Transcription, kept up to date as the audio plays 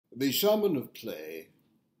The Shaman of Play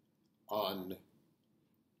on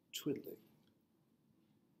Twiddling.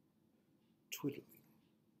 Twiddling.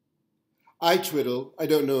 I twiddle. I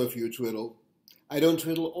don't know if you twiddle. I don't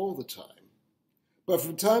twiddle all the time. But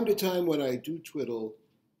from time to time when I do twiddle,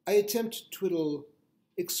 I attempt to twiddle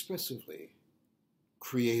expressively,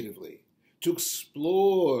 creatively, to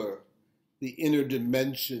explore the inner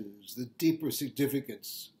dimensions, the deeper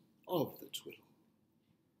significance of the twiddle,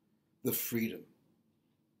 the freedom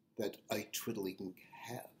that I twiddling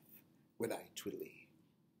have when I twiddly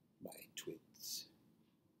my twids.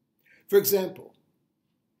 For example,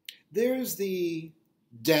 there's the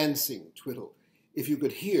dancing twiddle. If you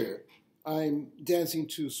could hear, I'm dancing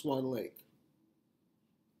to Swan Lake.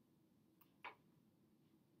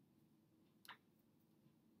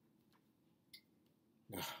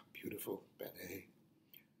 Ah, beautiful ballet.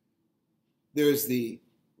 There's the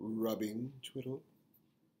rubbing twiddle.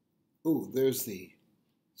 Oh, there's the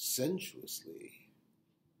sensuously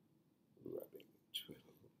rubbing twiddle.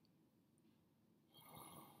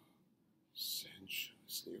 Oh,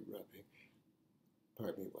 sensuously rubbing.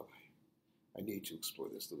 Pardon me while I need to explore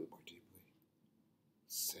this a little bit more deeply.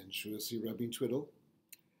 Sensuously rubbing twiddle.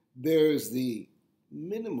 There's the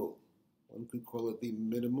minimal, one could call it the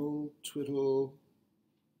minimal twiddle.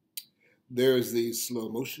 There's the slow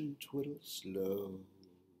motion twiddle, slow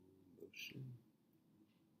motion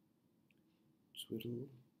twiddle.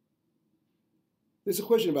 There's a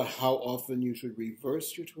question about how often you should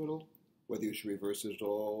reverse your twiddle, whether you should reverse it at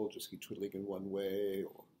all, just keep twiddling in one way,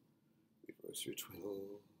 or reverse your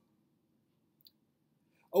twiddle.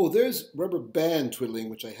 Oh, there's rubber band twiddling,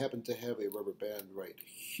 which I happen to have a rubber band right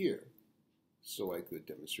here, so I could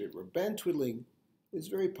demonstrate. Rubber band twiddling is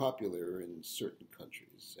very popular in certain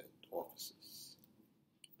countries and offices.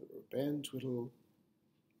 The rubber band twiddle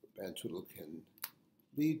can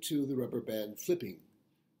lead to the rubber band flipping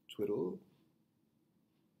twiddle.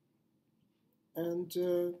 And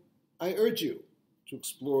I urge you to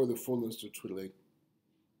explore the fullness of twiddling,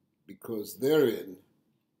 because therein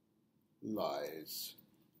lies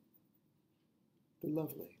the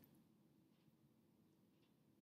lovely.